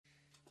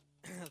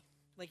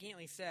like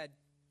Antley said,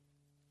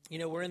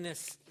 we're in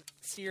this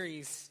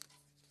series,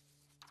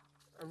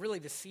 or really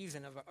the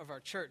season of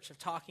our church, of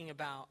talking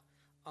about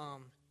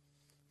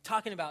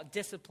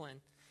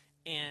discipline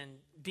and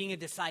being a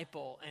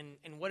disciple,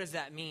 and what does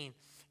that mean?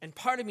 And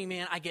part of me,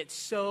 man, I get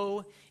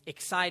so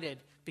excited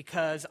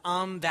because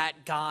I'm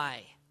that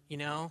guy,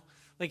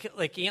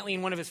 Like Antley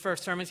in one of his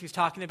first sermons, he was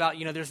talking about,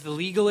 there's the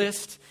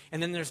legalist,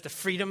 and then there's the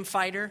freedom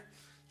fighter.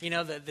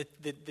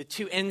 The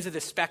two ends of the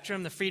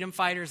spectrum. The freedom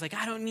fighter is like,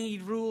 I don't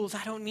need rules.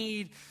 I don't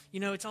need,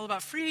 it's all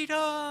about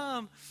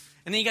freedom.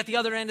 And then you got the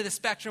other end of the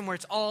spectrum where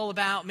it's all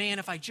about, man,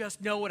 if I just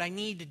know what I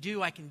need to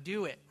do, I can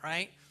do it,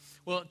 right?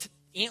 Well,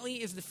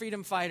 Antley is the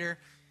freedom fighter.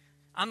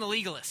 I'm the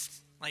legalist.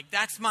 Like,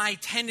 that's my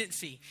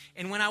tendency.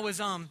 And when I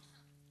was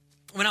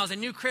a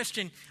new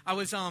Christian, I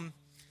was,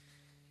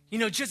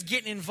 just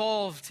getting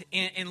involved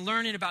and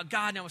learning about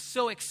God, and I was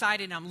so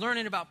excited, and I'm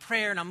learning about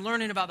prayer, and I'm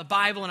learning about the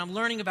Bible, and I'm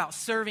learning about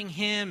serving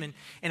Him, and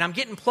I'm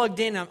getting plugged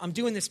in. I'm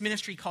doing this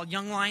ministry called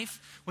Young Life,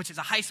 which is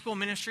a high school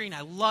ministry, and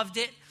I loved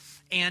it,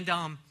 and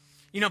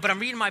but I'm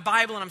reading my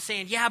Bible and I'm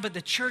saying, yeah, but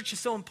the church is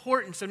so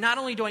important. So not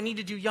only do I need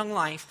to do Young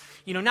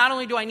Life, not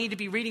only do I need to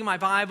be reading my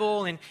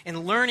Bible and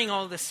learning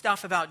all this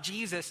stuff about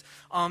Jesus,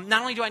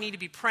 not only do I need to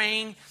be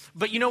praying,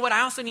 but you know what?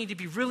 I also need to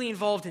be really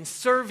involved in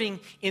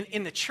serving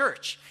in the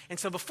church. And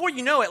so before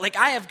you know it,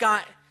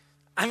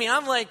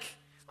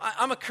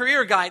 I'm a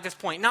career guy at this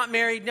point, not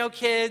married, no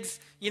kids,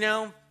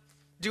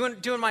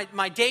 doing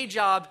my day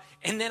job,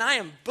 and then I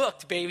am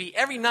booked, baby,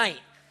 every night.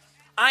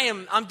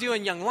 I'm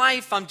doing Young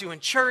Life, I'm doing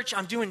church,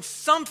 I'm doing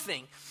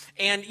something.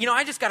 And,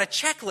 I just got a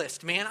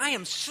checklist, man. I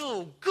am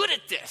so good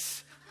at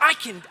this. I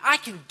can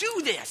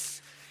do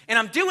this. And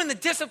I'm doing the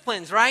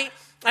disciplines, right?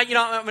 I'm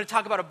going to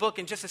talk about a book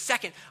in just a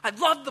second. I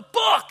love the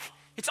book.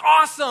 It's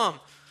awesome.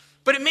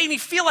 But it made me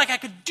feel like I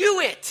could do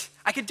it.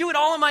 I could do it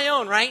all on my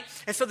own, right?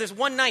 And so there's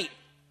one night,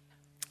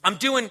 I'm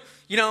doing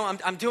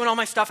all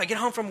my stuff. I get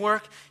home from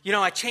work,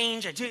 I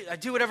change, I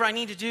do whatever I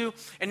need to do,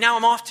 and now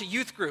I'm off to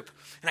youth group.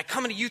 And I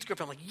come into youth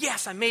group, I'm like,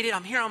 yes, I made it,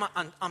 I'm here,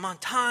 I'm on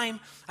time.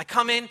 I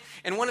come in,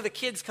 and one of the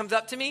kids comes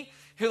up to me,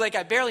 who I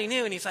barely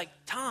knew, and he's like,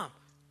 Tom,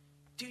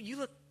 dude, you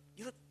look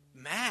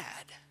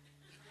mad.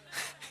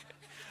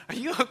 Are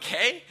you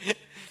okay? And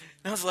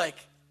I was like,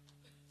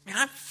 man,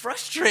 I'm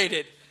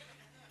frustrated.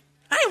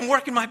 I am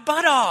working my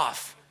butt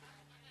off.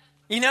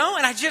 And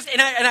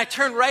I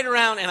turned right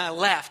around and I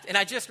left. And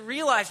I just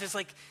realized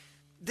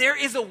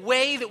there is a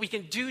way that we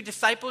can do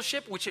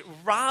discipleship which it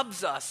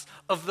robs us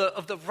of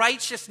the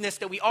righteousness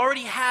that we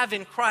already have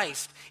in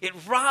Christ. It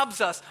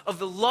robs us of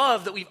the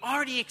love that we've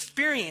already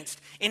experienced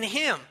in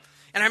Him.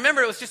 And I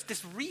remember it was just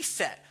this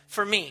reset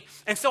for me.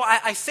 And so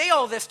I say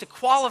all this to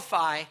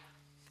qualify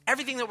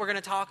everything that we're going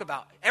to talk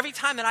about. Every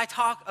time that I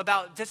talk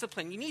about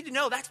discipline, you need to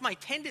know that's my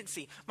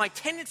tendency. My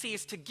tendency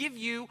is to give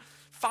you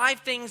 5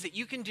 things that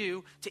you can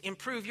do to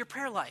improve your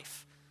prayer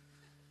life,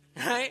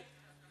 right?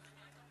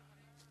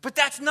 But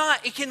that's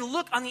not, it can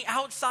look on the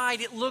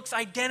outside, it looks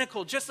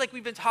identical, just like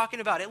we've been talking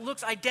about. It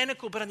looks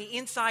identical, but on the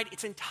inside,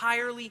 it's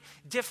entirely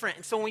different.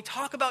 And so when we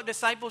talk about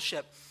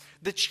discipleship,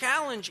 the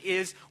challenge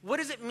is, what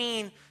does it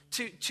mean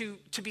to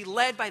be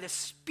led by the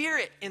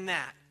Spirit in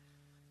that?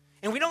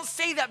 And we don't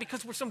say that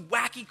because we're some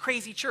wacky,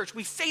 crazy church.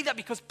 We say that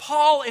because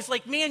Paul is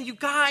like, man, you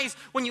guys,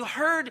 when you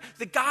heard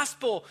the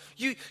gospel,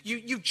 you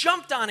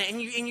jumped on it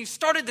and you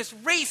started this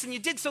race and you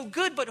did so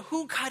good, but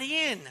who cut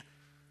in?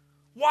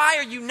 Why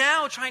are you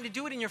now trying to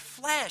do it in your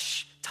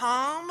flesh,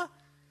 Tom?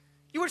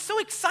 You were so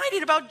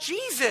excited about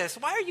Jesus.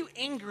 Why are you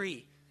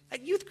angry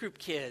at youth group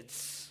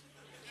kids?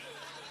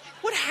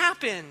 What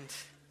happened?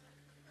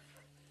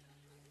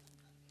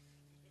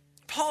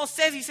 Paul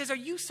says, are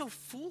you so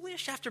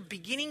foolish after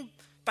beginning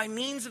by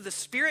means of the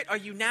Spirit? Are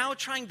you now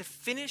trying to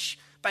finish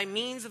by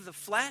means of the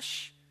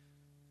flesh?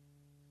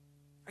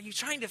 Are you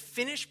trying to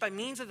finish by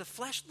means of the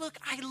flesh? Look,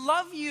 I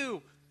love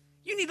you.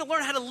 You need to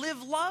learn how to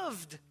live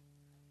loved.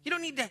 You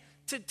don't need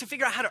to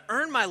figure out how to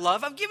earn my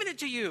love. I've given it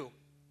to you.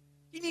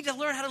 You need to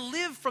learn how to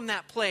live from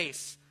that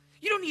place.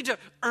 You don't need to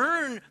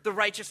earn the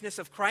righteousness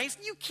of Christ.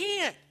 You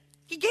can't.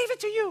 He gave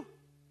it to you.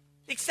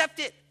 Accept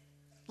it.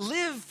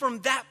 Live from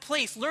that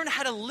place. Learn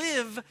how to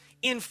live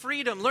in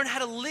freedom. Learn how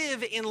to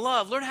live in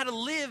love. Learn how to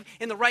live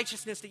in the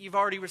righteousness that you've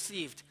already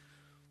received.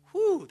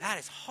 Whew, that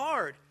is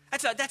hard.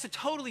 That's a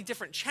totally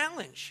different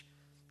challenge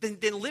than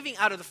living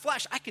out of the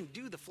flesh. I can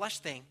do the flesh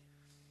thing.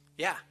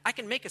 Yeah, I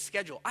can make a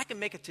schedule. I can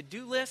make a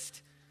to-do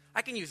list.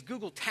 I can use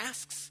Google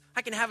Tasks.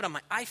 I can have it on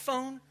my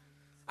iPhone.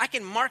 I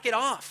can mark it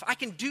off. I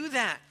can do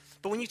that.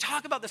 But when you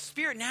talk about the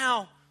Spirit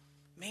now,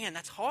 man,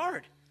 that's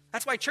hard.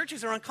 That's why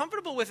churches are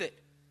uncomfortable with it.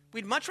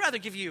 We'd much rather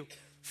give you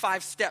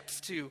 5 steps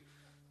to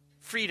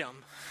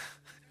freedom.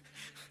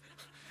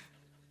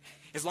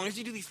 As long as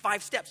you do these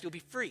 5 steps, you'll be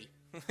free.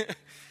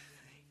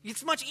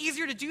 It's much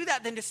easier to do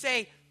that than to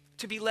say,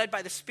 to be led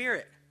by the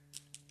Spirit.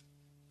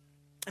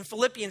 In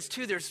Philippians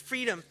 2, there's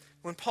freedom.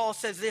 When Paul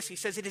says this, he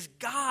says, it is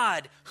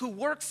God who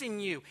works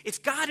in you. It's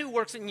God who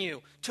works in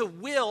you to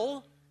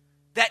will,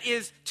 that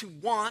is to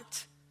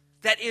want,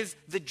 that is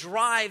the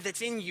drive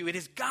that's in you. It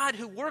is God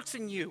who works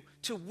in you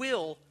to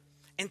will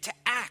and to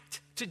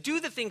act, to do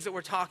the things that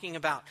we're talking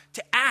about,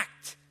 to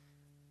act,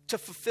 to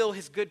fulfill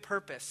his good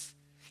purpose.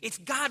 It's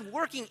God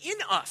working in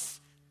us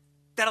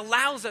that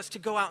allows us to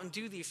go out and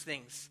do these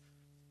things,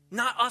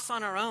 not us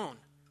on our own.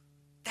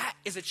 That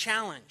is a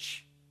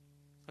challenge.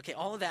 Okay,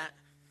 all of that.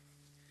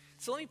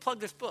 So let me plug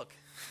this book.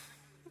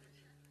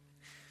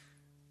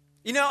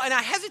 And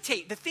I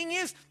hesitate. The thing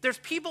is, there's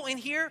people in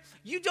here,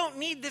 you don't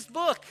need this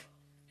book.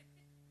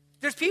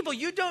 There's people,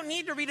 you don't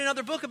need to read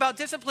another book about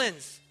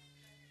disciplines.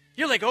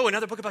 You're like, oh,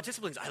 another book about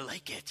disciplines. I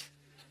like it.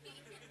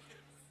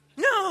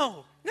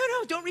 No,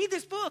 don't read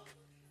this book.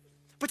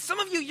 But some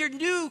of you, you're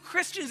new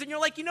Christians, and you're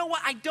like, you know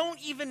what? I don't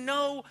even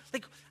know,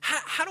 like,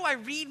 how do I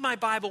read my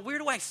Bible? Where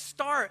do I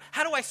start?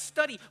 How do I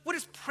study? What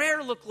does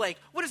prayer look like?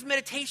 What is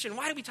meditation?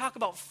 Why do we talk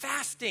about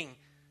fasting?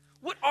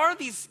 What are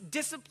these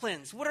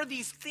disciplines? What are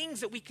these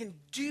things that we can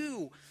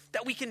do,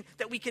 that we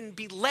can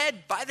be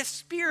led by the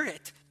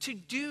Spirit to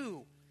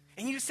do?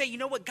 And you say, you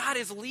know what? God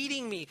is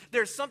leading me.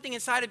 There's something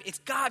inside of me. It's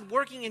God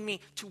working in me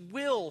to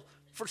will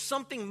for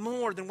something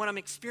more than what I'm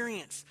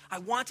experiencing. I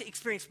want to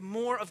experience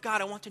more of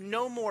God. I want to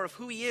know more of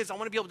who he is. I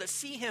want to be able to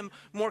see him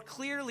more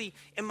clearly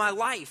in my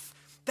life.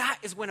 That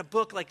is when a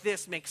book like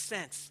this makes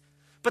sense.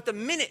 But the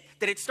minute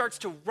that it starts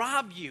to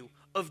rob you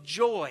of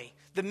joy,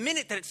 the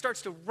minute that it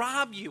starts to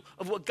rob you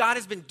of what God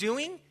has been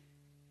doing,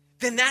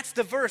 then that's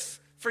the verse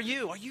for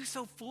you. Are you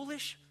so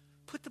foolish?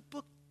 Put the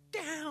book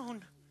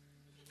down.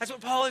 That's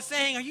what Paul is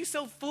saying. Are you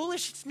so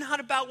foolish? It's not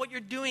about what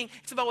you're doing.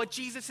 It's about what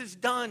Jesus has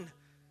done.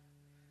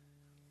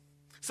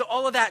 So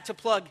all of that to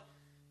plug,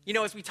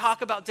 as we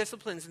talk about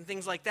disciplines and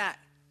things like that,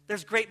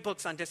 there's great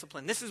books on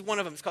discipline. This is one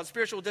of them. It's called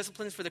Spiritual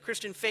Disciplines for the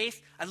Christian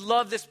Faith. I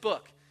love this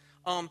book,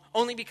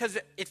 only because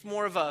it's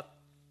more of a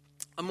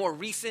more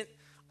recent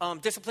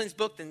disciplines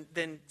book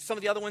than some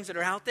of the other ones that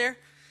are out there.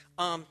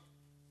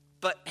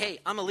 But hey,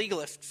 I'm a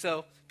legalist,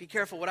 so be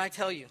careful what I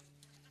tell you.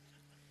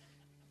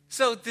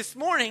 So this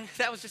morning,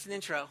 that was just an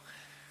intro.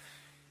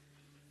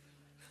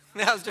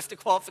 That was just a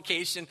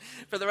qualification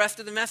for the rest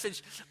of the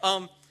message.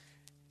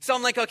 So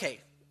I'm like,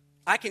 okay,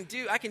 I can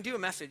do a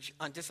message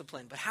on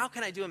discipline, but how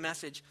can I do a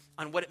message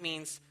on what it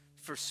means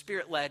for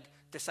Spirit-led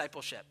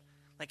discipleship?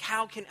 Like,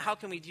 how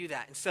can we do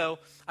that? And so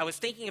I was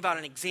thinking about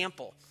an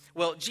example.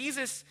 Well,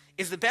 Jesus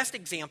is the best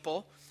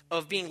example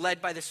of being led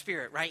by the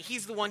Spirit, right?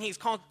 He's the one, he's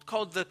called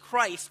the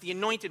Christ, the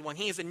anointed one.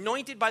 He is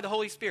anointed by the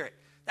Holy Spirit.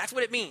 That's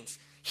what it means.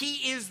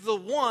 He is the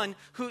one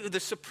the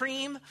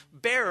supreme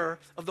bearer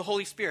of the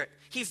Holy Spirit.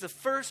 He's the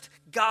first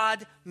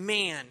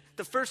God-man,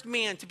 the first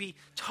man to be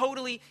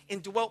totally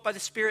indwelt by the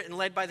Spirit and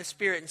led by the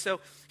Spirit. And so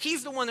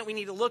he's the one that we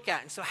need to look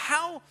at. And so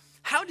how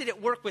did it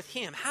work with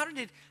him? How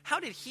did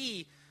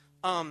he,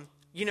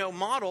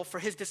 model for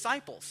his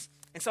disciples?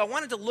 And so I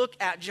wanted to look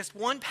at just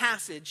one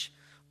passage,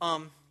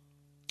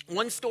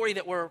 one story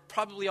that we're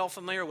probably all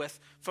familiar with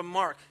from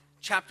Mark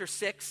chapter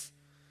 6,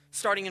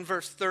 starting in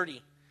verse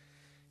 30.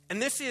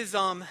 And this is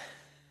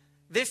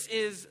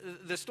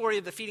the story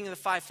of the feeding of the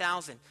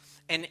 5,000.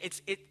 And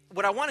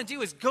what I want to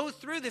do is go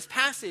through this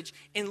passage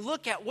and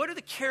look at what are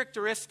the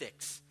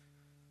characteristics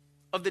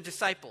of the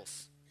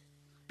disciples.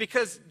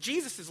 Because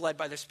Jesus is led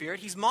by the Spirit.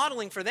 He's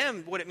modeling for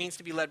them what it means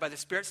to be led by the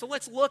Spirit. So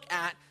let's look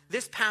at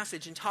this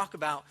passage and talk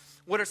about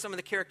what are some of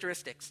the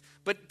characteristics.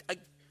 But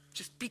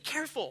just be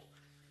careful.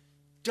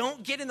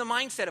 Don't get in the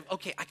mindset of,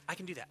 okay, I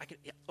can do that.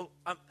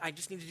 I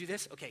just need to do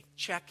this. Okay,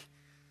 check.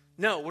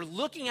 No, we're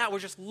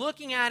just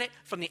looking at it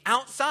from the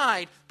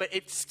outside, but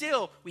it's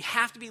still, we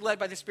have to be led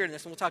by the Spirit in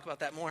this, and we'll talk about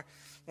that more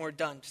when we're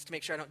done, just to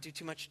make sure I don't do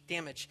too much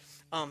damage.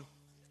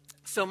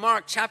 So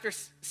Mark chapter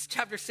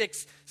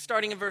 6,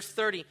 starting in verse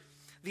 30,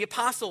 the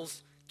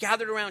apostles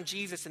gathered around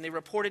Jesus, and they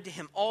reported to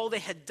him all they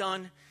had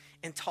done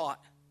and taught.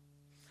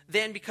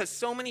 Then, because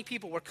so many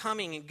people were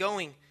coming and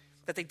going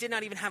that they did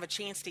not even have a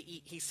chance to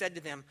eat, he said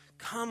to them,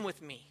 come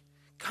with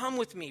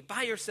me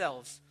by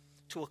yourselves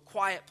to a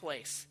quiet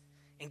place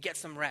and get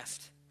some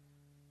rest.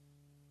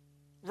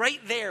 Right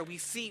there, we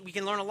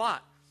can learn a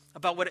lot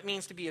about what it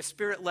means to be a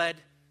Spirit-led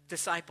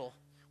disciple,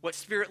 what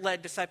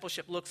Spirit-led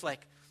discipleship looks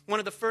like. One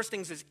of the first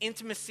things is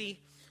intimacy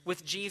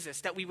with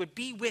Jesus, that we would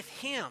be with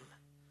him.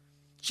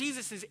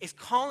 Jesus is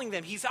calling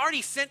them. He's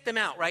already sent them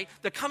out, right?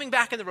 They're coming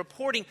back and they're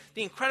reporting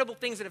the incredible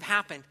things that have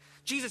happened.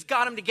 Jesus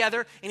got them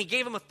together and he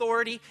gave them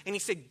authority and he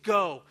said,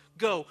 go,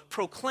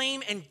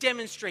 proclaim and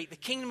demonstrate the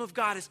kingdom of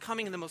God is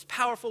coming in the most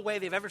powerful way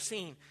they've ever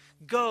seen.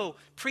 Go,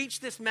 preach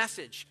this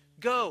message.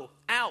 Go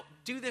out,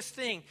 do this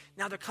thing.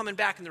 Now they're coming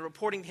back and they're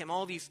reporting to him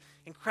all these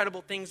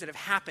incredible things that have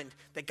happened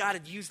that God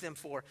had used them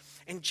for.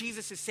 And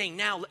Jesus is saying,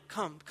 now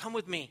come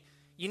with me.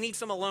 You need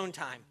some alone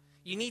time.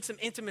 You need some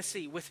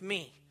intimacy with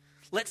me.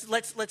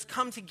 Let's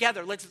come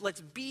together.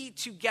 Let's be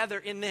together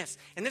in this.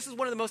 And this is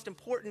one of the most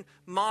important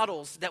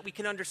models that we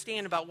can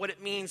understand about what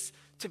it means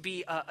to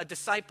be a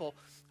disciple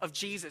of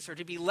Jesus or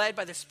to be led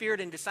by the Spirit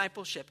in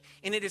discipleship.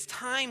 And it is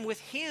time with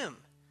him.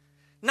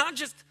 Not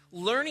just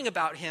learning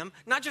about him,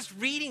 not just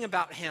reading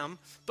about him,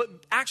 but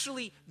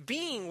actually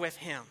being with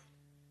him.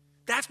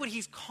 That's what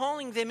he's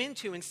calling them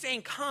into and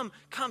saying, come,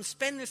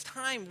 spend this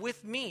time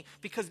with me,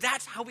 because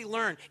that's how we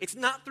learn. It's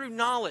not through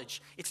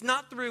knowledge. It's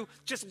not through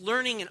just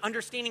learning and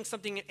understanding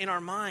something in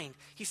our mind.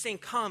 He's saying,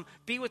 come,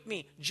 be with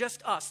me,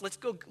 just us. Let's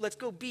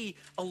go be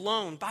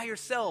alone, by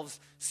yourselves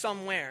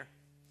somewhere.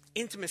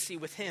 Intimacy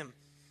with him.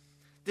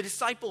 The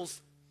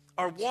disciples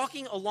are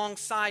walking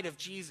alongside of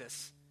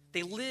Jesus.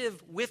 They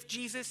live with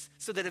Jesus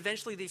so that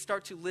eventually they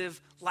start to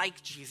live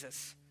like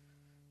Jesus.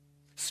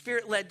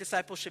 Spirit-led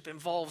discipleship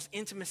involves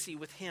intimacy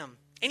with him.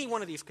 Any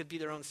one of these could be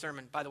their own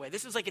sermon, by the way.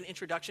 This is like an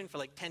introduction for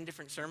like 10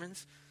 different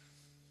sermons.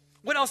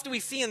 What else do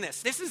we see in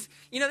this?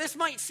 This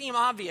might seem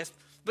obvious,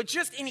 but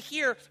just in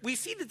here, we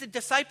see that the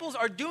disciples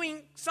are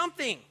doing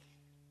something,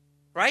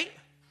 right?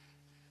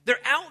 They're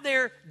out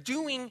there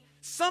doing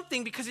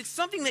something because it's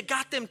something that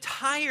got them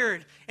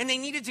tired and they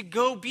needed to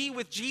go be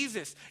with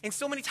Jesus. And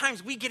so many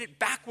times we get it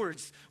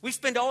backwards. We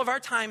spend all of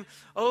our time,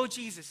 oh,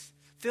 Jesus,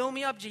 fill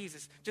me up,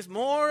 Jesus. Just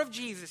more of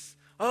Jesus.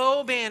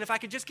 Oh, man, if I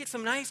could just get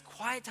some nice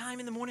quiet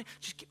time in the morning,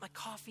 just get my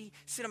coffee,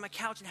 sit on my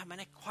couch and have my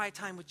nice quiet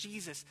time with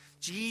Jesus.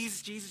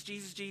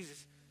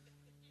 Jesus.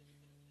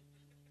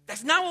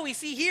 That's not what we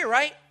see here,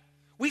 right?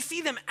 We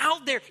see them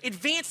out there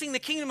advancing the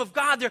kingdom of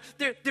God.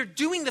 They're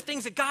doing the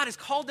things that God has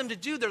called them to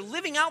do. They're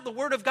living out the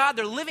word of God.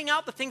 They're living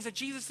out the things that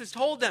Jesus has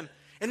told them.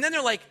 And then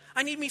they're like,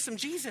 I need me some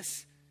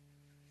Jesus.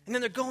 And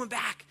then they're going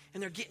back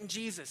and they're getting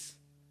Jesus.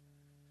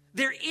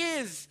 There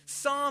is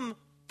some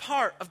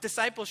part of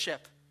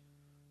discipleship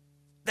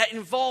that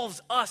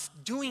involves us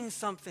doing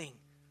something,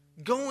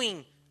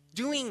 doing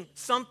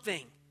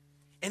something.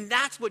 And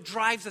that's what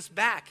drives us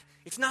back.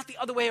 It's not the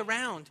other way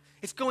around.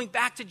 It's going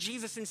back to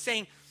Jesus and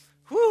saying,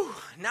 whew,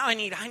 now I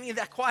need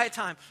that quiet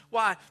time.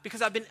 Why?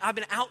 Because I've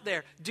been out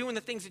there doing the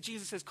things that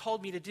Jesus has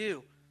called me to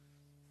do.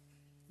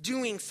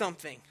 Doing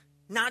something,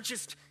 not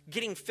just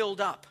getting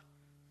filled up.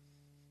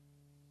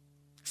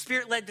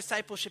 Spirit-led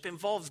discipleship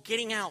involves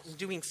getting out and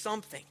doing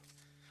something.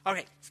 All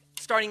right,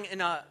 starting in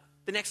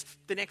the next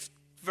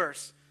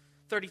verse,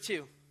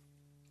 32.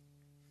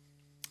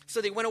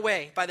 So they went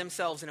away by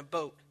themselves in a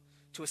boat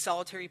to a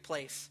solitary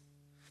place.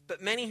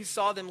 But many who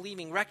saw them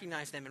leaving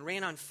recognized them and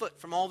ran on foot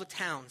from all the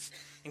towns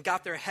and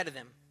got there ahead of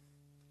them.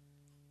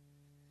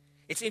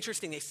 It's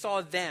interesting, they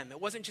saw them. It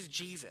wasn't just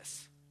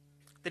Jesus.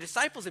 The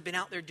disciples had been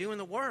out there doing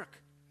the work.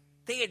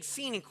 They had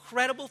seen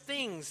incredible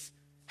things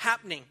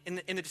happening in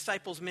the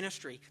disciples'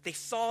 ministry. They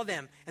saw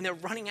them and they're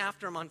running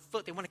after them on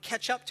foot. They want to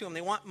catch up to them.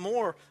 They want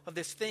more of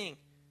this thing.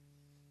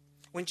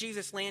 When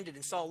Jesus landed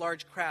and saw a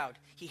large crowd,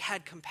 he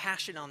had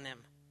compassion on them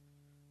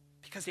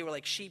because they were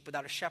like sheep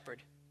without a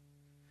shepherd.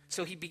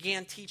 So he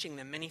began teaching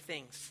them many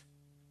things.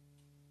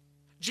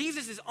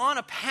 Jesus is on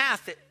a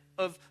path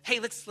of, hey,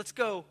 let's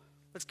go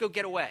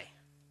get away.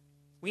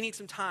 We need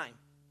some time.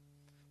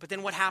 But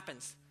then what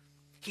happens?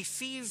 He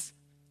sees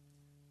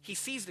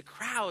the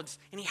crowds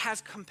and he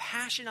has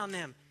compassion on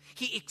them.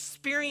 He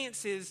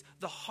experiences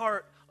the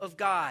heart of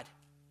God.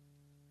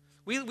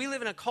 We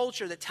live in a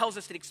culture that tells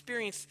us that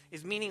experience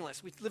is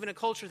meaningless. We live in a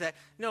culture that,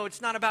 no,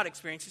 it's not about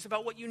experience. It's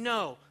about what you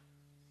know.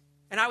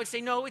 And I would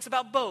say, no, it's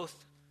about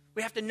both.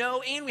 We have to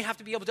know and we have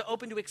to be able to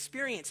open to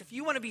experience. If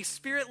you want to be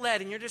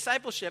Spirit-led in your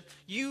discipleship,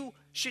 you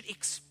should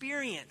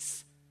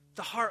experience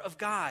the heart of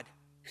God.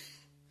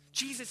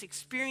 Jesus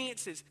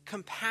experiences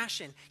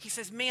compassion. He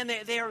says, man,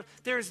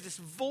 there is this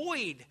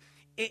void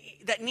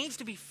that needs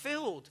to be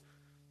filled.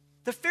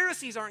 The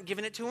Pharisees aren't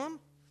giving it to him.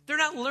 They're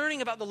not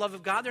learning about the love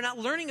of God. They're not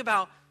learning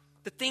about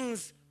the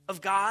things of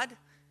God.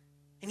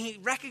 And he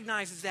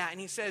recognizes that and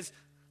he says,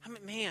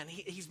 man,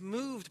 he's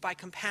moved by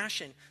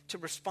compassion to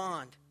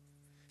respond.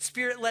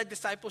 Spirit-led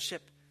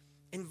discipleship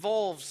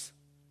involves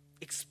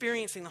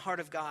experiencing the heart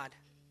of God.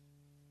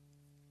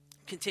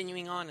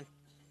 Continuing on in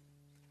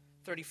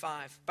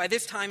 35. By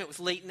this time it was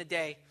late in the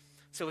day,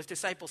 so his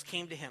disciples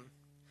came to him.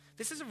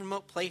 This is a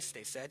remote place,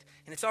 they said,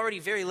 and it's already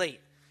very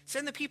late.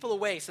 Send the people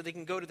away so they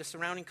can go to the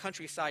surrounding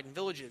countryside and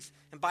villages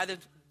and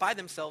buy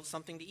themselves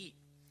something to eat.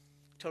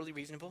 Totally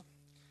reasonable.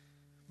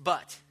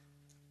 But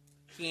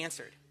he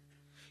answered,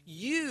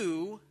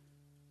 you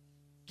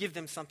give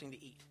them something to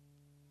eat.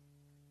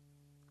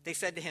 They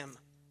said to him,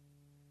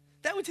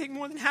 that would take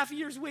more than half a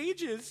year's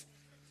wages.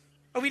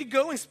 Are we to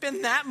go and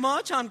spend that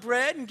much on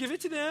bread and give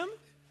it to them?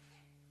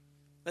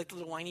 Like the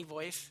little whiny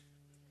voice.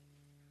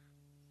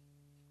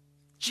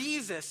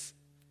 Jesus,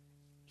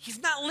 he's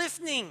not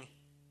listening.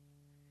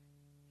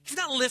 He's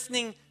not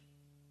listening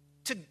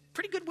to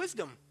pretty good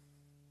wisdom.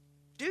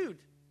 Dude,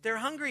 they're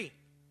hungry.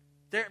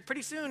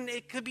 Pretty soon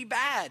it could be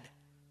bad.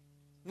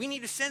 We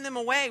need to send them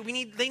away.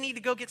 They need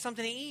to go get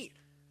something to eat.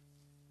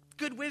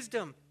 Good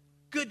wisdom.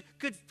 Good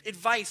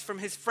advice from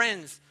his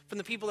friends, from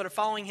the people that are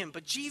following him.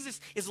 But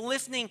Jesus is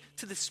listening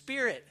to the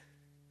Spirit.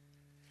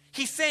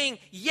 He's saying,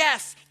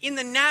 yes, in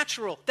the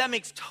natural, that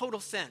makes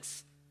total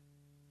sense.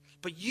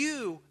 But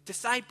you,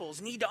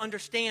 disciples, need to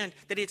understand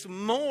that it's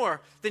more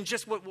than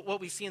just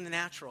what we see in the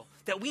natural.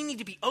 That we need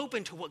to be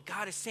open to what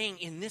God is saying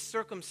in this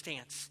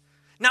circumstance.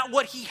 Not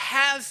what he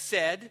has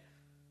said,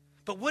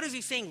 but what is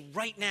he saying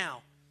right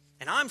now?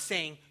 And I'm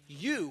saying,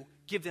 you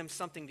give them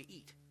something to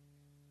eat.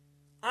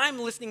 I'm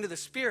listening to the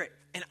Spirit,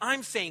 and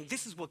I'm saying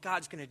this is what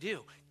God's going to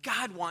do.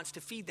 God wants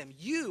to feed them.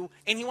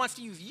 And he wants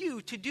to use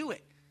you to do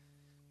it.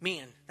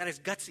 Man, that is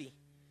gutsy.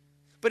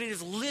 But it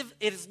is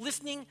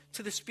listening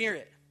to the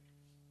Spirit.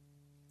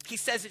 He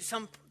says at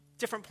some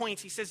different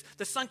points, he says,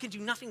 the Son can do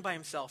nothing by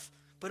himself,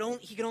 but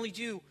he can only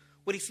do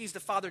what he sees the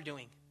Father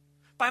doing.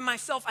 By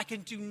myself, I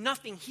can do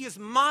nothing. He is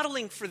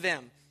modeling for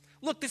them.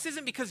 Look, this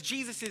isn't because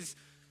Jesus is,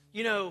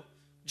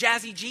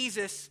 jazzy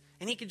Jesus,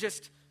 and he can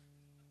just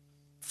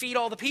feed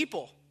all the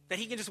people, that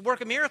he can just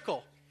work a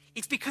miracle.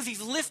 It's because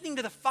he's listening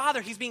to the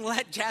Father. He's being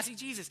led, jazzy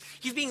Jesus.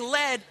 He's being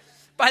led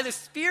by the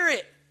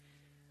Spirit.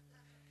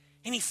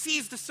 And he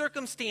sees the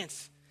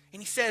circumstance,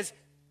 and he says,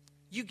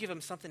 you give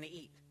him something to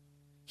eat.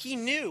 He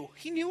knew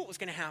what was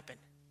going to happen.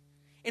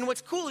 And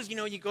what's cool is,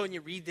 you go and you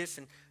read this,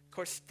 and of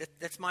course,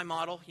 that's my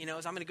model,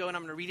 is I'm going to go and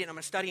I'm going to read it and I'm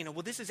going to study. And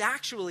this is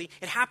actually,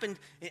 it happened,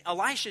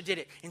 Elisha did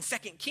it in 2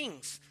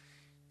 Kings.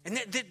 And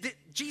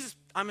Jesus,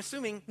 I'm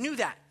assuming, knew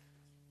that.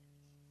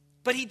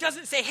 But he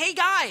doesn't say, hey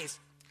guys,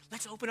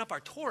 let's open up our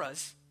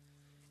Torahs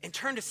and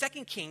turn to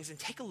 2 Kings and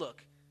take a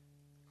look.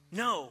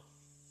 No.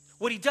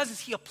 What he does is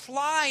he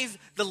applies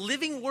the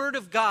living word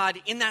of God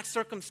in that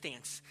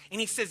circumstance. And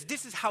he says,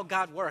 this is how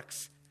God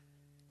works.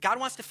 God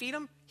wants to feed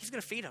him, he's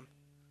going to feed him.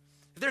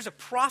 If there's a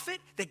prophet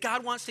that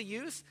God wants to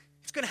use,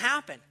 it's going to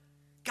happen.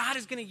 God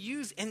is going to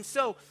use. And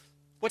so,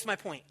 what's my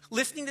point?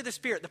 Listening to the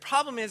Spirit. The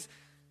problem is,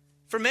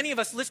 for many of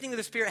us, listening to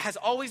the Spirit has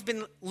always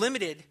been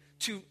limited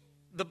to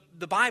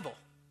the Bible,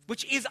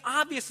 which is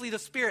obviously the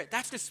Spirit.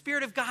 That's the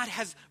Spirit of God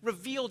has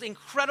revealed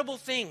incredible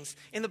things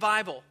in the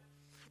Bible.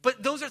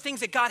 But those are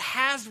things that God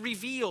has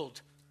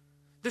revealed.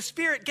 The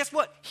Spirit, guess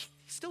what?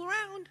 He's still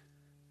around.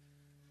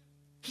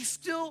 He's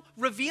still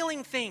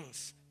revealing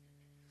things.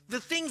 The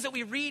things that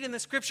we read in the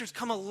scriptures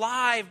come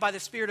alive by the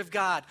Spirit of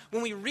God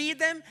when we read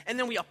them and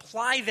then we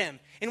apply them.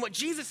 And what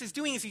Jesus is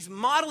doing is he's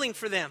modeling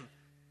for them.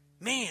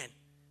 Man,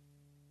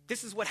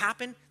 this is what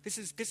happened. This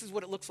is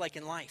what it looks like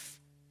in life.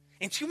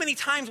 And too many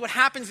times what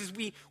happens is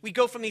we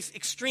go from these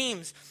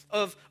extremes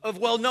of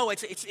well, no,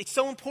 it's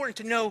so important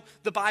to know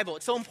the Bible.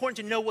 It's so important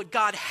to know what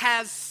God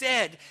has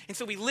said. And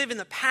so we live in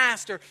the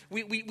past, or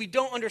we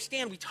don't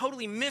understand. We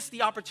totally miss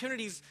the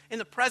opportunities in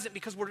the present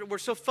because we're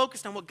so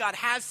focused on what God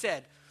has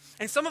said.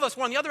 And some of us,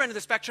 we're on the other end of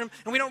the spectrum,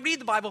 and we don't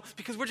read the Bible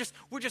because we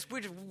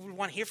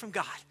want to hear from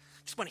God.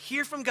 Just want to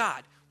hear from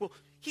God. Well,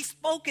 he's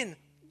spoken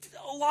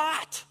a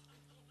lot.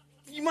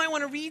 You might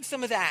want to read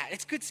some of that.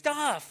 It's good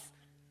stuff.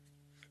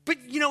 But,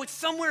 it's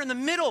somewhere in the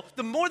middle.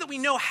 The more that we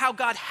know how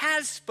God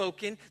has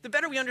spoken, the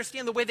better we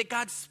understand the way that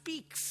God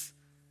speaks.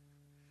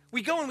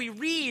 We go and we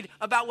read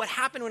about what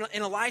happened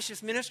in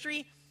Elisha's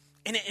ministry,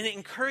 and it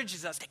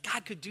encourages us that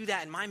God could do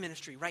that in my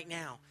ministry right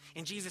now.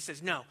 And Jesus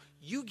says, no,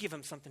 you give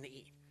him something to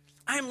eat.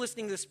 I'm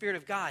listening to the Spirit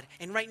of God.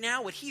 And right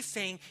now what he's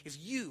saying is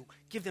you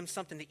give them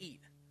something to eat.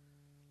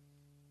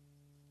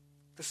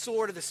 The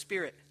sword of the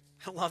Spirit.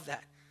 I love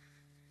that.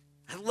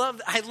 I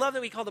love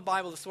that we call the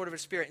Bible the sword of the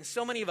Spirit. And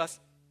so many of us,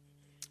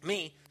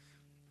 me,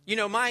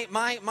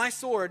 my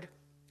sword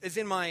is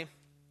in my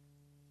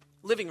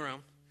living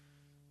room.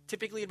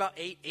 Typically about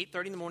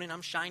 8:30 in the morning,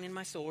 I'm shining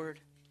my sword.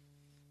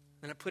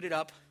 And I put it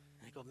up,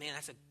 and I go, man,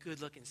 that's a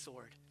good-looking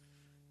sword.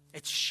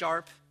 It's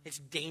sharp. It's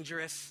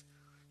dangerous.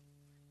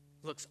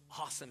 Looks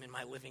awesome in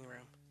my living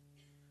room.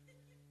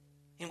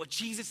 And what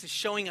Jesus is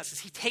showing us is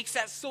he takes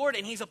that sword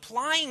and he's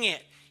applying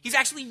it. He's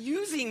actually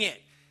using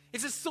it.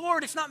 It's a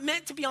sword. It's not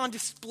meant to be on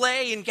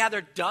display and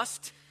gather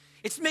dust.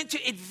 It's meant to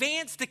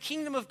advance the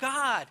kingdom of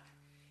God.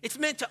 It's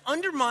meant to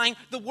undermine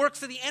the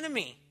works of the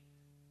enemy.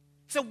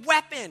 It's a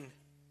weapon.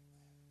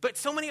 But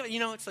so many of it,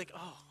 it's like,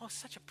 oh,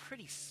 such a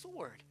pretty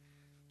sword.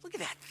 Look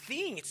at that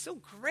thing. It's so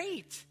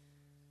great.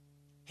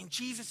 And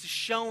Jesus is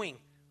showing,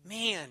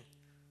 man,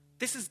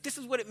 this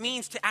is what it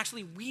means to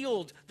actually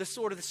wield the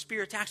sword of the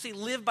Spirit, to actually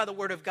live by the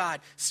word of God.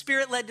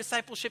 Spirit-led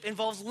discipleship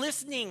involves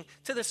listening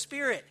to the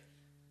Spirit,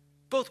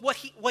 both what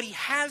he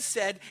has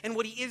said and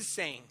what he is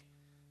saying.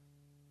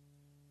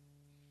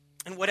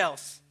 And what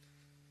else?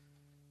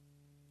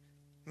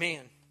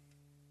 Man,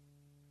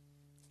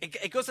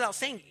 it goes without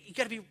saying, you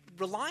got to be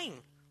relying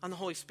on the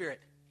Holy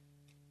Spirit.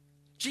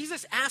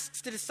 Jesus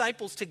asks the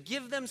disciples to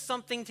give them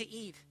something to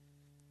eat.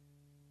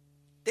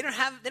 They don't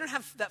have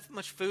that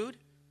much food.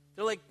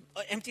 They're like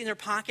emptying their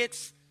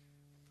pockets.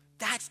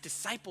 That's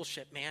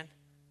discipleship, man.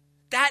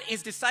 That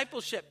is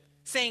discipleship.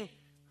 Saying,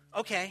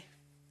 okay,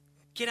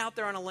 get out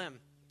there on a limb.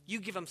 You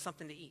give them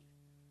something to eat.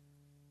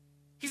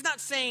 He's not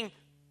saying,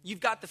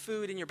 you've got the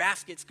food in your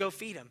baskets, go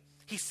feed them.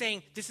 He's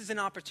saying, this is an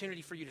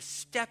opportunity for you to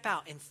step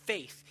out in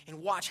faith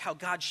and watch how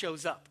God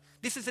shows up.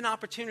 This is an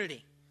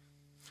opportunity.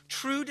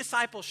 True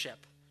discipleship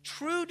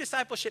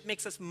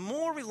makes us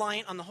more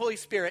reliant on the Holy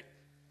Spirit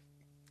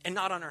and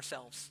not on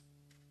ourselves.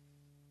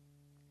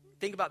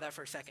 Think about that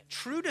for a second.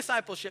 True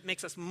discipleship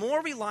makes us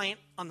more reliant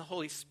on the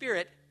Holy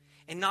Spirit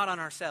and not on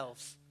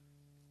ourselves.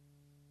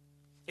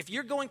 If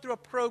you're going through a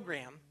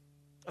program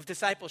of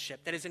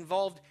discipleship that is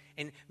involved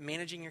in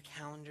managing your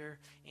calendar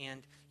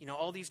and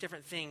all these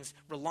different things,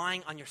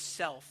 relying on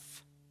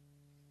yourself,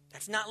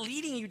 that's not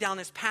leading you down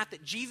this path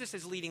that Jesus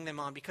is leading them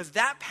on, because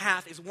that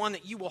path is one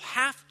that you will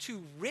have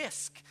to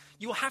risk.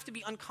 You will have to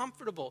be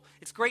uncomfortable.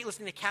 It's great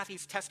listening to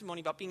Kathy's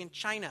testimony about being in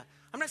China.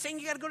 I'm not saying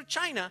you got to go to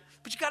China,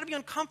 but you got to be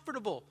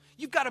uncomfortable.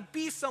 You've got to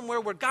be somewhere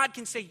where God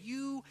can say,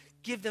 you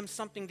give them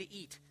something to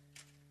eat.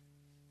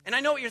 And I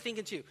know what you're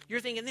thinking too. You're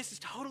thinking, this is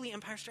totally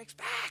Empire Strikes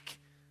Back.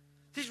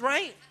 This is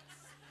right.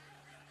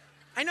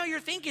 I know you're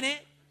thinking it.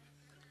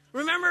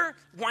 Remember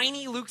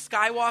whiny Luke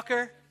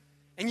Skywalker?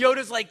 And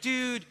Yoda's like,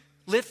 dude,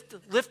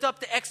 lift up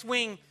the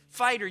X-Wing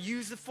fighter,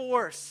 use the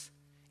Force.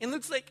 And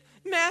Luke's like,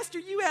 Master,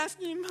 you asked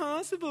the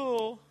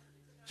impossible.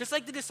 Just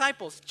like the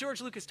disciples.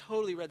 George Lucas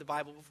totally read the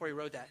Bible before he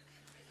wrote that.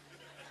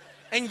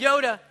 And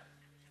Yoda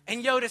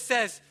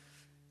says,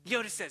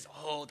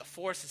 oh, the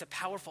Force is a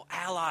powerful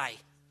ally.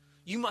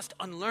 You must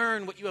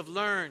unlearn what you have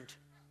learned.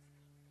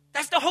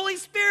 That's the Holy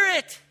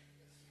Spirit.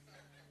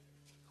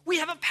 We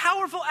have a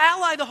powerful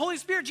ally, the Holy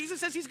Spirit. Jesus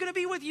says he's going to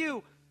be with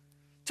you.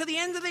 To the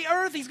end of the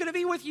earth, he's going to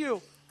be with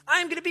you.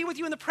 I'm going to be with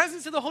you in the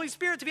presence of the Holy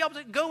Spirit to be able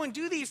to go and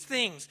do these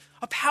things.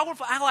 A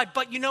powerful ally.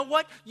 But you know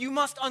what? You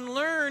must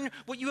unlearn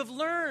what you have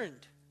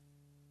learned.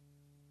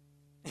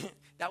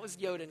 That was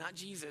Yoda, not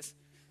Jesus.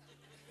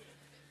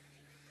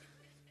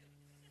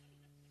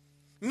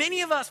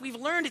 Many of us, we've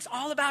learned it's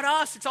all about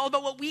us. It's all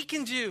about what we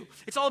can do.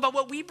 It's all about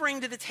what we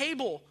bring to the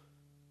table.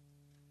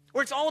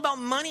 Or it's all about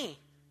money.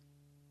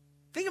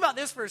 Think about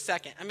this for a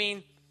second. I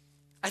mean,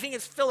 I think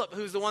it's Philip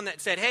who's the one that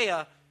said, hey,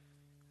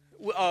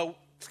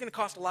 it's going to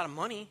cost a lot of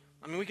money.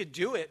 I mean, we could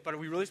do it, but are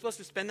we really supposed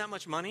to spend that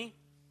much money?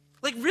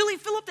 Like, really,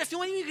 Philip, that's the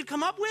only thing you could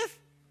come up with?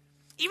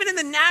 Even in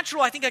the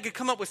natural, I think I could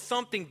come up with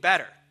something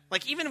better.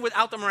 Like, even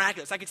without the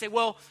miraculous, I could say,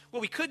 well, what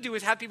we could do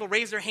is have people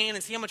raise their hand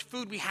and see how much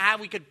food we have.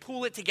 We could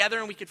pool it together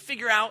and we could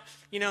figure out,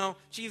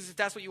 Jesus, if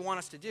that's what you want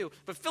us to do.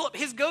 But Philip,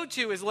 his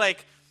go-to is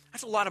like,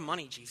 that's a lot of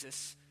money,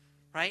 Jesus,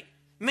 right?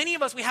 Many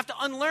of us, we have to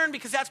unlearn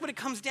because that's what it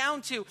comes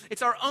down to.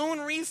 It's our own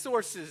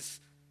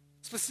resources.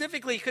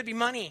 Specifically, it could be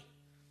money.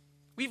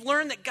 We've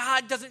learned that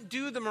God doesn't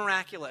do the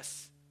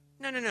miraculous.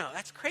 No,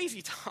 that's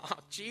crazy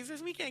talk,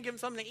 Jesus. We can't give him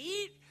something to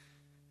eat.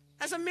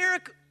 That's a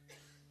miracle.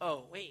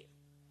 Oh, wait.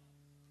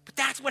 But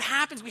that's what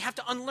happens. We have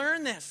to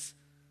unlearn this.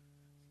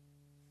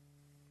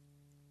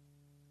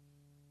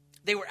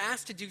 They were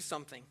asked to do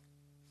something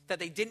that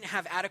they didn't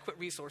have adequate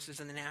resources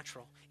in the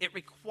natural. It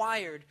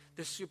required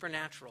the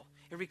supernatural.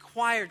 It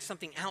required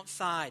something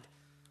outside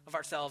of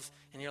ourselves.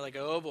 And you're like,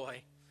 oh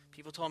boy,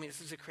 people told me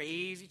this is a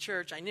crazy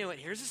church. I knew it.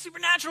 Here's the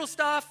supernatural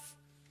stuff.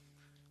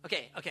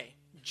 Okay.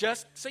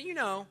 Just so you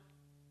know,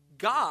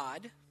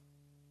 God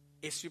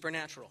is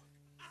supernatural.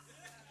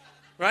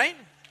 Right?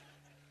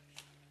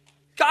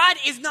 God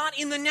is not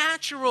in the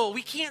natural.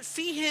 We can't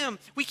see him.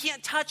 We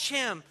can't touch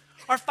him.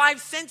 Our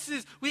five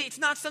senses, it's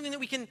not something that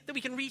we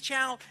can reach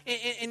out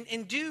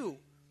and do.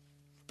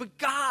 But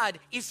God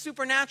is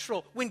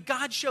supernatural. When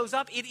God shows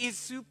up, it is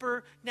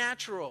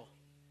supernatural.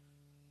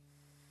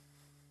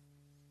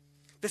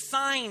 The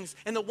signs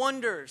and the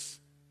wonders.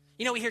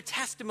 We hear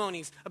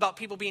testimonies about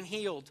people being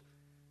healed.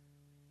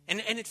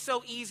 And it's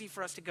so easy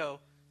for us to go,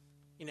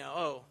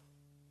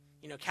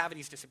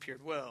 cavities disappeared.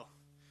 Well,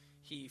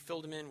 he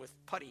filled them in with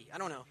putty. I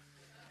don't know.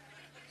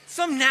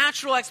 Some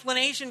natural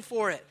explanation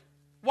for it.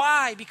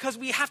 Why? Because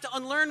we have to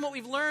unlearn what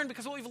we've learned.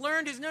 Because what we've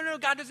learned is, no,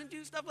 God doesn't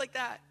do stuff like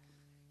that.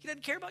 He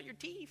doesn't care about your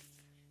teeth.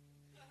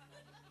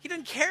 He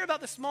doesn't care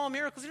about the small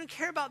miracles. He doesn't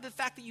care about the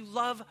fact that you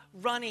love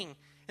running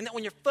and that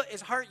when your foot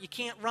is hurt, you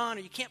can't run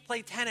or you can't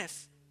play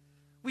tennis.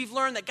 We've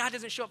learned that God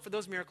doesn't show up for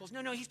those miracles.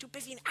 No, he's too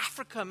busy in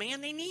Africa,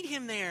 man. They need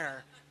him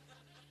there.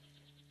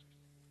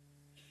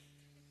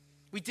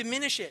 We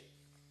diminish it.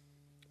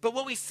 But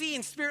what we see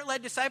in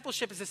spirit-led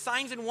discipleship is the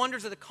signs and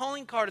wonders of the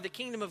calling card of the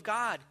kingdom of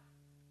God.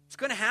 It's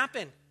going to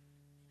happen,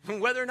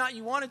 whether or not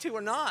you want it to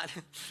or not.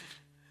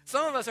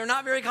 Some of us are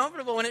not very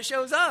comfortable when it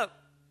shows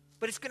up,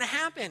 but it's going to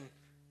happen.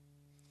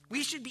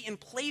 We should be in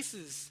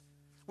places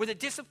where the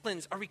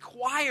disciplines are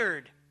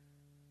required.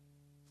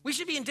 We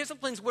should be in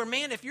disciplines where,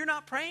 man, if you're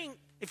not praying,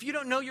 if you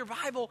don't know your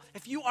Bible,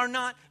 if you are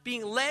not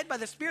being led by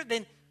the Spirit,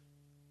 then,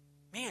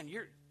 man,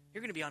 you're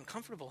going to be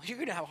uncomfortable. You're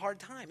going to have a hard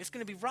time. It's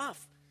going to be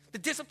rough. The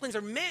disciplines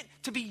are meant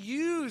to be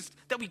used,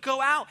 that we go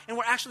out and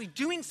we're actually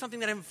doing something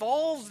that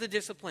involves the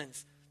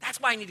disciplines. That's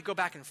why I need to go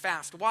back and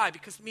fast. Why?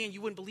 Because, man,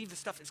 you wouldn't believe the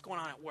stuff that's going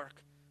on at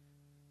work.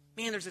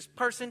 Man, there's this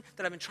person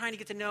that I've been trying to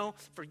get to know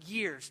for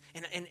years,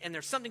 and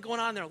there's something going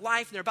on in their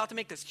life, and they're about to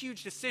make this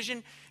huge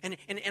decision, and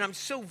I'm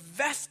so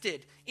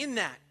vested in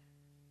that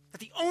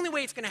the only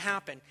way it's going to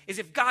happen is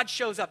if God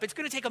shows up. It's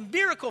going to take a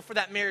miracle for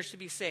that marriage to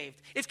be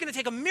saved. It's going to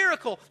take a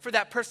miracle for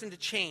that person to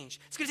change.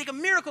 It's going to take a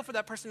miracle for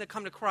that person to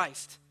come to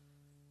Christ.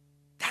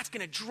 That's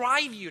going to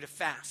drive you to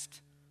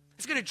fast.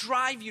 It's going to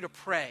drive you to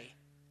pray.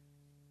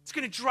 It's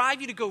going to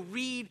drive you to go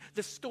read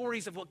the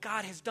stories of what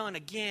God has done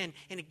again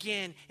and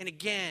again and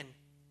again,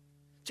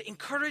 to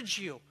encourage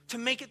you to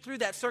make it through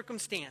that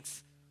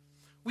circumstance.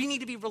 We need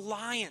to be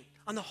reliant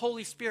on the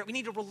Holy Spirit. We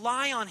need to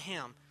rely on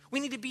him. We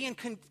need to be in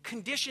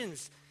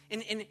conditions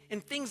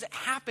and things that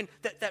happen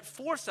that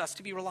force us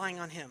to be relying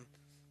on him.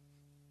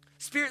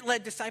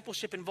 Spirit-led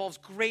discipleship involves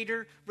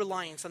greater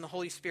reliance on the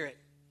Holy Spirit.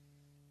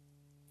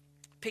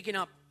 Picking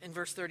up in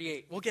verse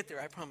 38. We'll get there,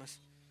 I promise.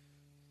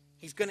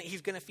 He's gonna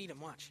feed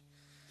them, watch.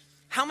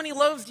 How many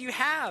loaves do you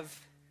have?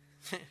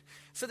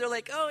 So they're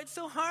like, oh, it's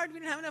so hard. We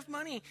don't have enough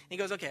money. And he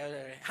goes,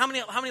 okay. How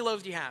many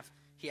loaves do you have?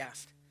 He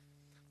asked.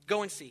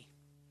 Go and see.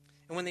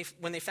 And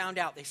when they found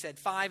out, they said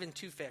 5 and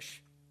 2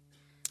 fish.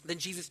 Then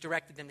Jesus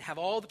directed them to have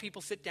all the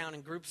people sit down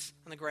in groups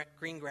on the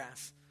green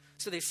grass.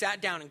 So they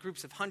sat down in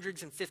groups of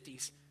hundreds and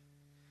 50s.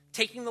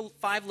 Taking the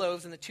 5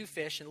 loaves and the 2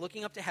 fish and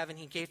looking up to heaven,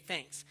 he gave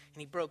thanks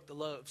and he broke the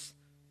loaves.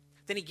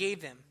 Then he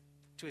gave them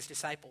to his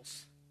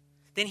disciples.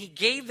 Then he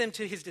gave them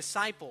to his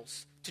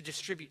disciples to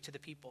distribute to the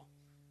people.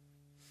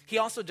 He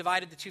also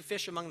divided the 2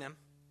 fish among them.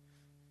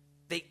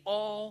 They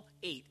all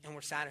ate and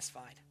were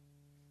satisfied.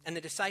 And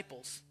the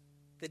disciples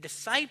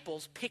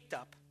picked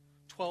up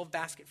 12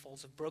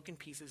 basketfuls of broken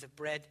pieces of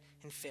bread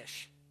and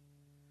fish.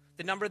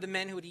 The number of the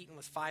men who had eaten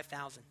was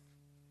 5,000.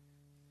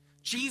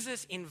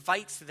 Jesus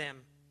invites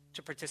them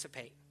to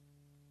participate.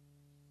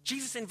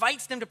 Jesus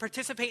invites them to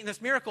participate in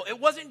this miracle. It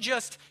wasn't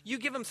just you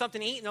give them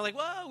something to eat and they're like,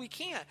 whoa, we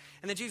can't.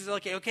 And then Jesus is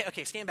like,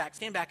 okay, stand back.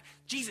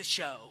 Jesus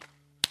show.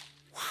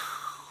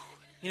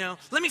 You know,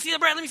 let me see the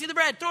bread.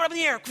 Throw it up in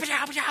the air.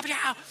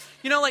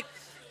 You know, like,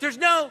 there's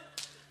no,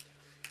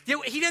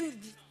 he didn't,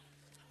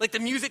 like the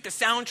music, the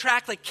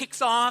soundtrack, like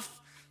kicks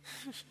off.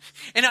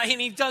 and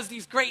he does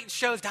these great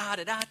shows,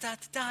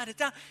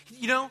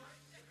 you know.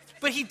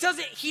 But he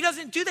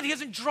doesn't do that. He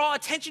doesn't draw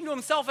attention to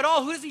himself at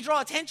all. Who does he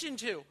draw attention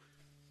to?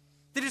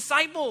 The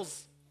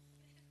disciples.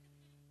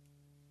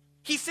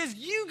 He says,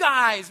 you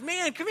guys,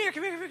 man, come here.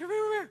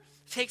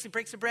 Takes and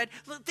breaks the bread.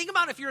 Think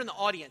about if you're in the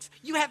audience.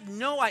 You have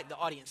no idea, the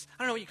audience.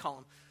 I don't know what you call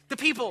them. The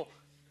people.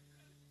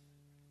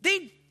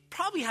 They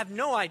probably have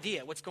no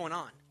idea what's going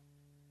on.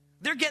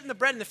 They're getting the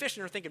bread and the fish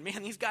and they're thinking,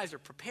 man, these guys are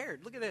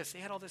prepared. Look at this. They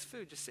had all this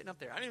food just sitting up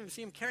there. I didn't even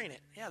see them carrying it.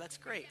 Yeah, that's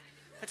great.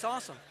 That's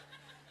awesome.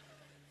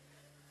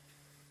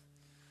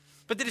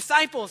 But the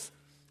disciples,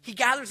 he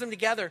gathers them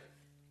together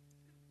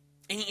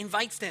and he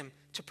invites them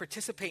to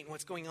participate in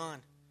what's going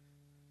on.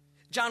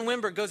 John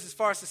Wimber goes as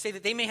far as to say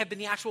that they may have been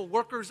the actual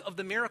workers of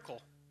the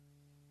miracle.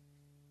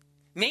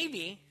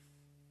 Maybe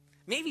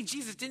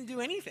Jesus didn't do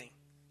anything.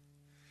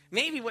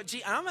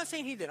 I'm not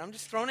saying he did. I'm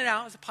just throwing it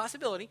out as a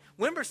possibility.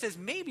 Wimber says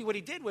maybe what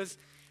he did was,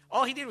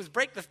 all he did was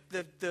break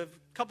the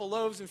couple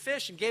loaves and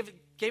fish and gave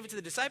it to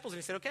the disciples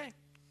and he said, okay,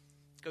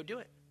 go do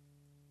it.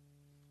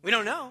 We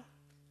don't know.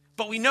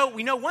 But we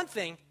know one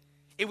thing.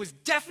 It was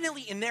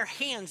definitely in their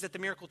hands that the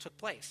miracle took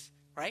place,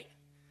 right?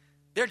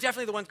 They're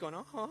definitely the ones going,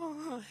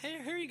 oh,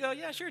 here you go.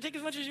 Yeah, sure, take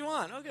as much as you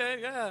want. Okay,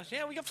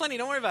 yeah, we got plenty.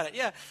 Don't worry about it.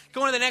 Yeah,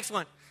 go on to the next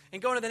one,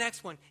 and go on to the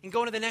next one, and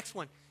go on to the next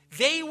one.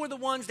 They were the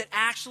ones that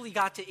actually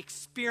got to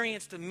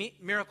experience the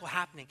miracle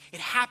happening. It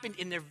happened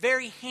in their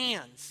very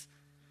hands.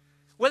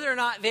 Whether or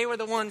not they were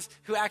the ones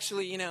who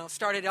actually,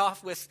 started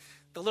off with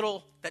the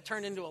little that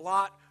turned into a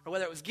lot, or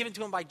whether it was given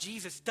to them by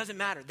Jesus, doesn't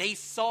matter. They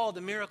saw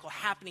the miracle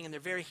happening in their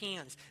very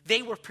hands.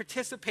 They were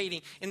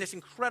participating in this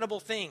incredible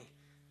thing.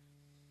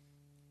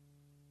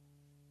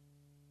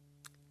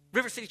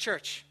 River City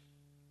Church,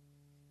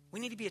 we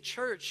need to be a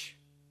church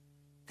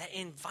that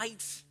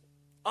invites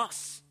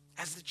us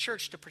as the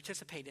church to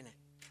participate in it.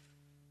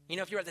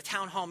 If you're at the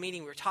town hall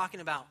meeting, we were talking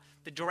about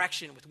the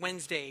direction with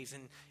Wednesdays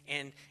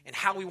and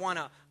how we want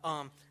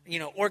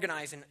to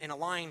organize and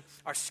align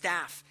our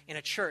staff in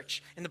a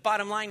church. And the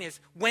bottom line is,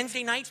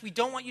 Wednesday nights, we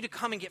don't want you to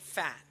come and get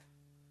fat.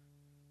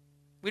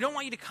 We don't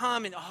want you to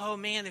come and, oh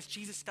man, this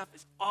Jesus stuff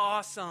is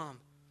awesome.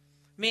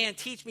 Man,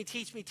 teach me.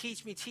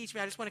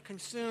 I just want to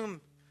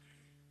consume.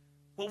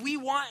 What we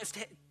want is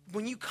to,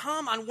 when you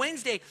come on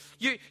Wednesday,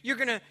 you're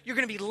gonna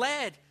be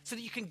led so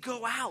that you can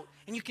go out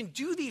and you can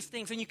do these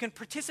things and you can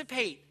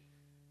participate.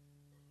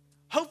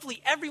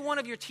 Hopefully, every one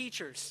of your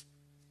teachers,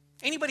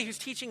 anybody who's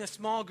teaching a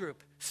small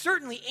group,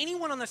 certainly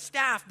anyone on the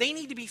staff, they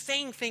need to be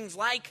saying things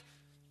like,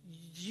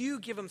 you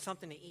give them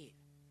something to eat.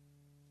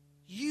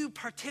 You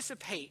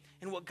participate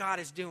in what God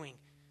is doing.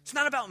 It's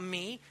not about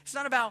me. It's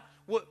not about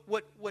what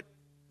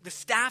the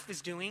staff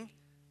is doing.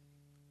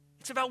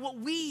 It's about what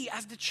we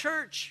as the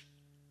church,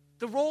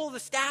 the role of the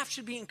staff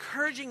should be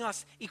encouraging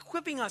us,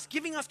 equipping us,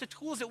 giving us the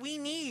tools that we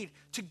need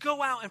to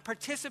go out and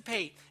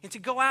participate and to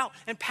go out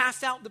and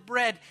pass out the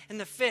bread and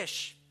the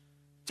fish,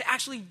 to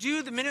actually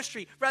do the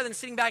ministry rather than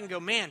sitting back and go,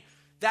 man,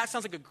 that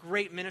sounds like a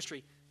great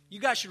ministry. You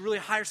guys should really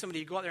hire somebody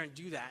to go out there and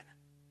do that.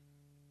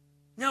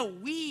 No,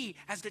 we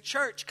as the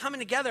church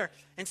coming together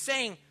and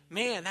saying,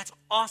 man, that's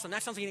awesome.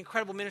 That sounds like an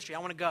incredible ministry. I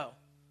want to go.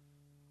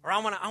 Or I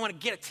want to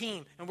get a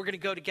team and we're going to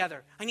go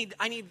together. I need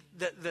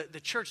the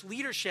church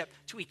leadership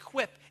to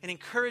equip and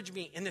encourage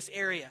me in this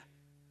area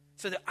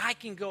so that I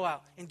can go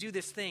out and do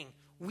this thing.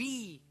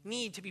 We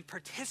need to be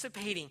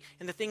participating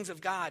in the things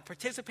of God,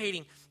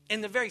 participating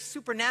in the very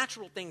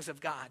supernatural things of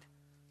God.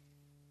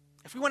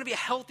 If we want to be a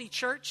healthy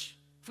church,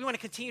 if we want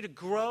to continue to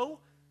grow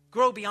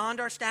beyond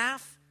our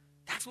staff,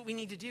 that's what we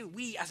need to do.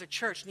 We as a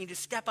church need to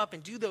step up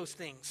and do those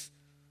things.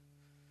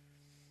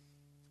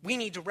 We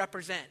need to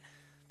represent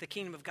the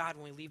kingdom of God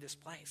when we leave this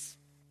place.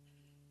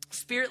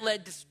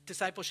 Spirit-led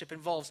discipleship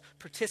involves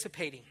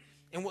participating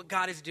in what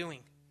God is doing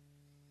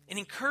and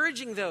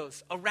encouraging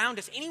those around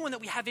us, anyone that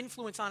we have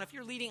influence on. If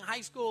you're leading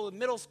high school,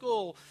 middle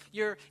school,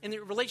 you're in the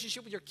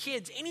relationship with your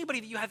kids,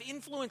 anybody that you have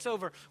influence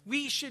over,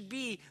 we should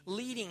be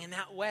leading in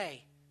that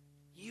way.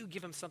 You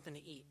give them something to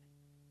eat.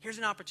 Here's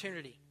an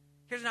opportunity.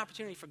 Here's an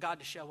opportunity for God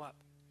to show up.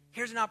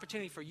 Here's an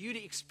opportunity for you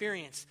to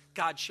experience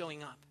God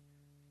showing up.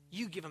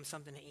 You give them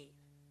something to eat.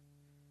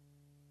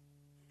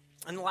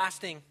 And the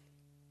last thing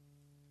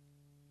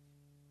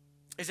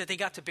is that they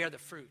got to bear the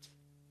fruit.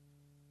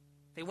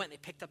 They went and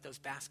they picked up those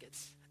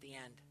baskets at the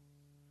end.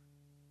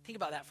 Think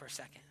about that for a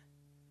second.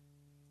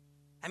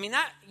 I mean,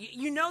 that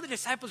you know the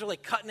disciples are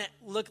like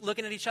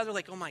looking at each other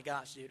like, oh my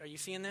gosh, dude, are you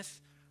seeing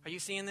this? Are you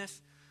seeing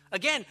this?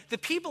 Again, the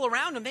people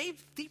around them, they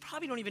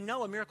probably don't even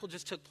know a miracle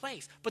just took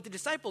place. But the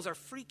disciples are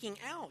freaking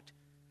out.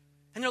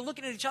 And they're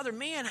looking at each other,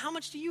 man, how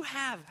much do you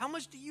have? How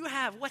much do you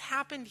have? What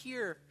happened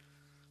here?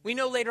 We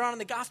know later on in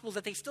the Gospels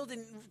that they still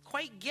didn't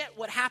quite get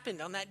what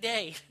happened on that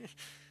day.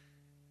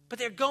 But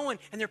they're going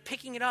and they're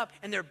picking it up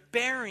and they're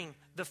bearing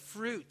the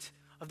fruit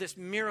of this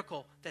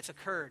miracle that's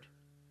occurred.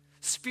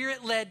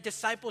 Spirit-led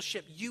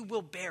discipleship, you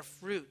will bear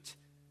fruit.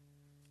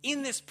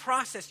 In this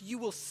process, you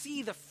will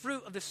see the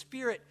fruit of the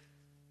Spirit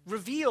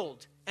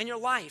revealed in your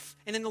life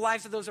and in the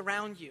lives of those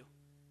around you.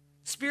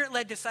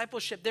 Spirit-led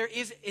discipleship, there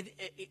is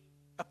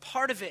a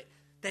part of it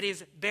that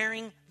is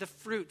bearing the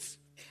fruits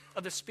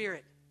of the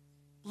Spirit.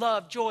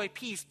 Love, joy,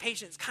 peace,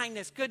 patience,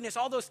 kindness, goodness,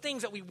 all those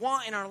things that we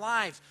want in our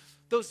lives.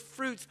 Those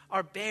fruits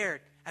are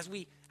bared as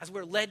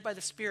we're led by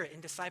the Spirit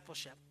in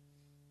discipleship.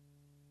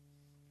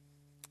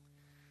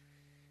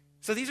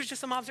 So these are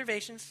just some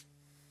observations.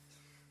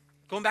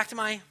 Going back to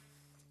my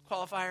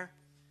qualifier.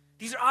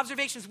 These are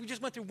observations. We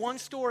just went through one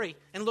story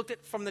and looked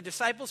at from the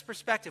disciples'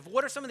 perspective.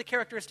 What are some of the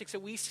characteristics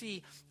that we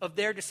see of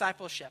their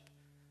discipleship?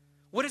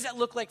 What does that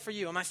look like for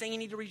you? Am I saying you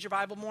need to read your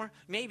Bible more?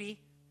 Maybe.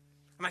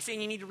 Am I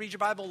saying you need to read your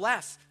Bible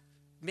less?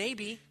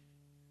 Maybe.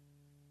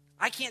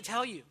 I can't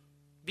tell you.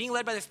 Being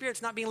led by the Spirit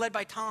is not being led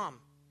by Tom,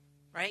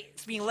 right?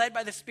 It's being led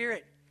by the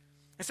Spirit.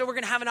 And so we're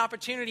going to have an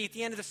opportunity at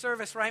the end of the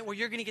service, right, where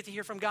you're going to get to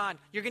hear from God.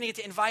 You're going to get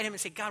to invite him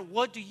and say, God,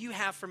 what do you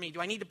have for me?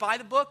 Do I need to buy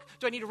the book?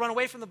 Do I need to run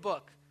away from the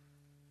book?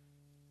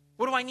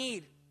 What do I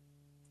need?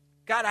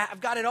 God,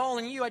 I've got it all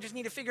in you. I just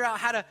need to figure out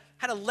how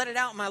to let it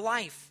out in my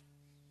life.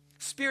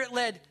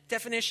 Spirit-led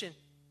definition.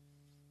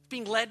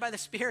 Being led by the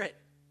Spirit.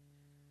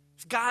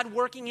 It's God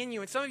working in you.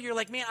 And some of you are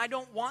like, man, I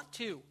don't want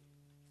to.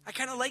 I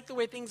kind of like the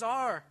way things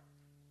are.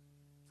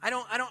 I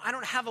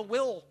don't have a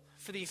will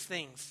for these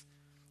things.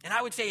 And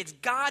I would say it's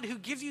God who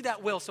gives you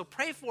that will, so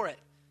pray for it.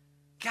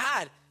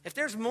 God, if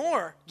there's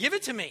more, give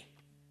it to me.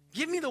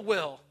 Give me the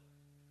will.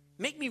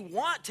 Make me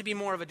want to be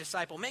more of a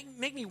disciple.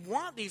 Make me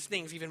want these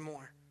things even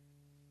more.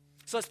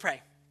 So let's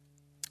pray.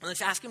 And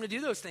let's ask him to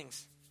do those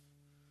things.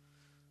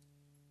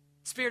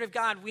 Spirit of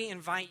God, we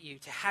invite you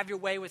to have your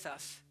way with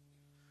us.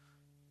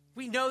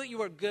 We know that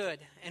you are good,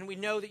 and we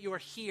know that you are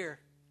here.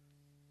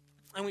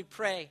 And we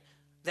pray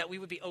that we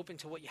would be open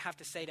to what you have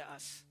to say to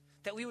us.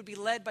 That we would be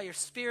led by your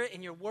Spirit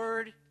and your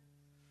word,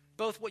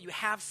 both what you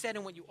have said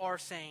and what you are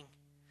saying.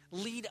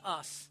 Lead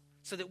us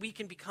so that we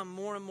can become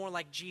more and more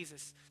like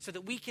Jesus, so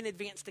that we can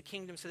advance the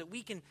kingdom, so that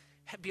we can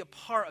be a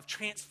part of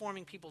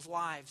transforming people's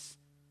lives.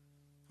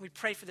 We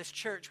pray for this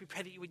church. We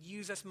pray that you would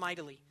use us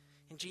mightily.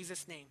 In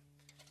Jesus' name,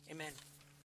 amen.